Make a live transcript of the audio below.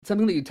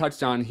something that you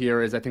touched on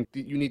here is I think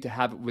that you need to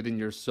have within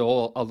your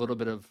soul a little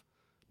bit of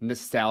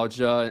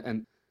nostalgia.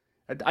 And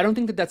I don't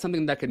think that that's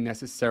something that can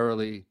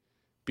necessarily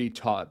be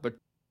taught. But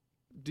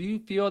do you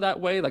feel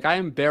that way? Like I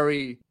am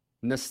very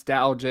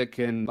nostalgic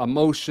and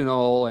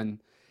emotional,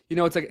 and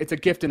it's like it's a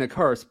gift and a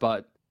curse,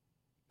 but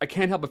I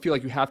can't help but feel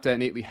like you have to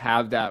innately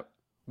have that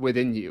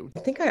within you.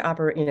 I think I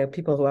operate,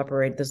 people who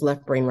operate this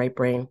left brain, right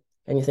brain,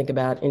 and you think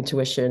about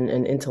intuition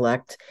and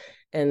intellect.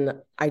 And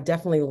I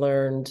definitely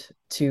learned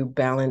to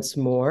balance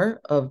more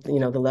of, the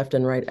left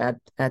and right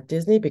at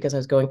Disney because I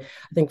was going,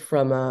 I think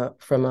from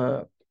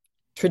a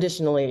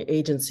traditionally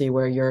agency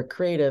where you're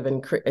creative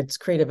and it's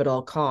creative at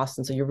all costs.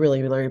 And so you're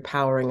really, really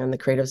powering on the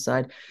creative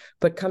side.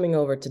 But coming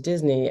over to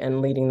Disney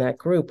and leading that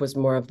group was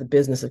more of the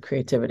business of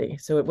creativity.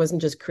 So it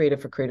wasn't just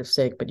creative for creative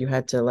sake, but you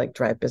had to like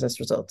drive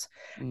business results.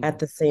 At Mm.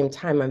 the same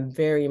time, I'm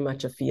very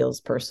much a feels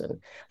person.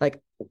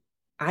 Like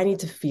I need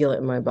to feel it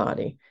in my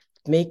body.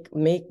 Make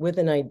with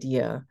an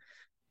idea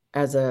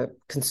as a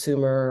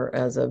consumer,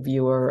 as a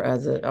viewer,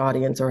 as an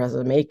audience, or as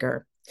a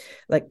maker,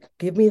 like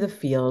give me the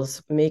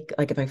feels. Make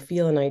like if I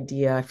feel an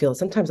idea, I feel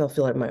sometimes I'll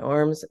feel it in my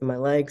arms, in my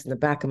legs, in the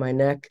back of my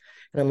neck,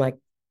 and I'm like,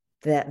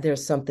 that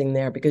there's something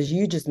there because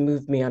you just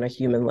moved me on a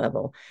human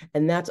level.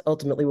 And that's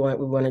ultimately what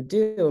we want to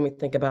do when we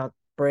think about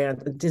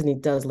brand. Disney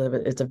does live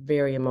it, it's a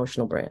very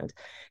emotional brand.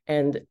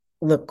 And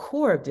the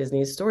core of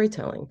Disney is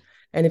storytelling.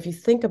 And if you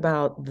think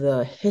about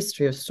the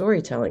history of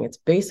storytelling, it's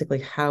basically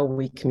how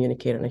we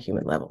communicate on a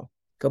human level.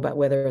 Go back,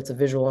 whether it's a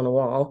visual on a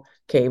wall,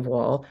 cave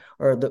wall,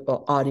 or the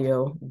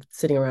audio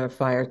sitting around a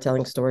fire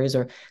telling stories,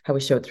 or how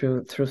we show it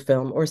through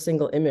film or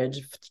single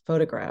image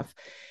photograph.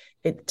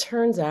 It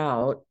turns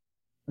out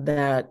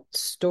that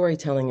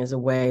storytelling is a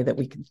way that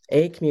we can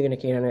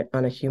communicate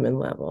on a human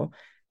level,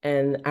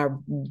 and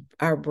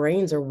our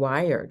brains are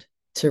wired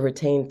to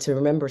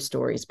remember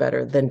stories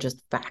better than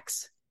just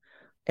facts.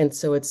 And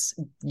so it's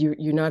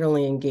you're not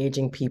only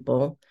engaging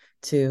people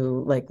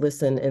to like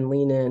listen and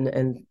lean in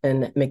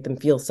and make them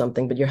feel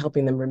something, but you're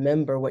helping them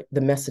remember what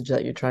the message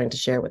that you're trying to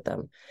share with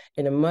them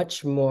in a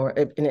much more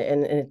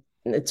and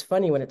it's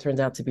funny when it turns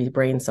out to be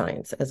brain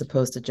science as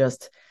opposed to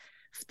just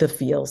the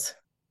feels,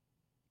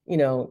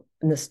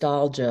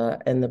 nostalgia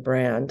and the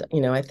brand.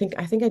 I think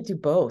I do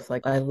both.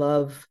 Like I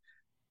love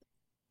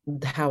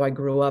how I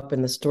grew up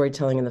and the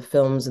storytelling and the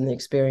films and the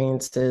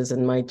experiences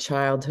and my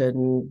childhood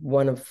and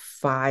one of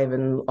five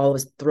and all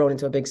was thrown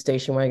into a big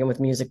station wagon with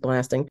music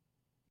blasting.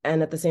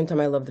 And at the same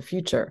time, I love the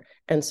future.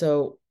 And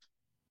so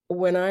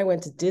when I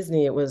went to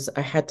Disney,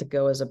 I had to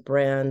go as a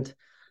brand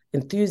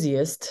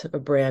enthusiast, a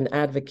brand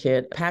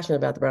advocate, passionate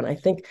about the brand. I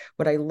think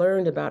what I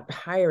learned about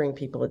hiring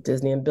people at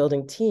Disney and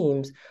building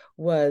teams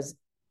was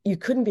you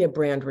couldn't be a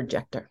brand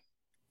rejecter.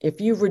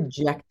 If you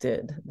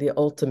rejected the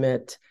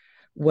ultimate,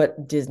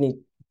 what Disney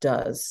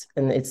does,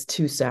 and it's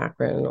too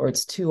saccharine or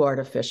it's too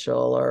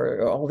artificial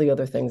or all the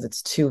other things,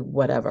 it's too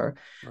whatever.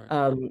 Right.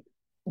 Um,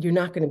 you're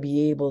not going to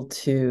be able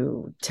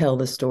to tell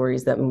the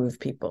stories that move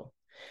people.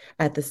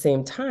 At the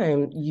same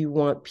time, you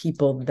want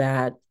people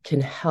that can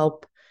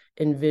help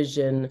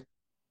envision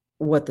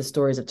what the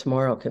stories of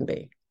tomorrow can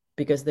be.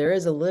 Because there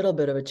is a little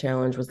bit of a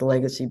challenge with the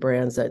legacy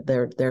brands that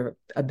they're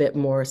a bit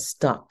more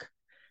stuck,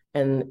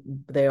 and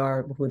they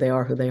are who they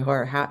are, who they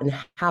are.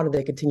 How do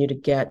they continue to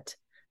get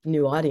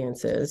new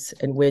audiences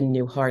and win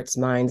new hearts,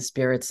 minds,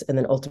 spirits, and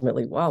then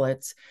ultimately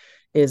wallets?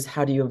 Is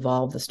how do you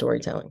evolve the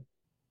storytelling?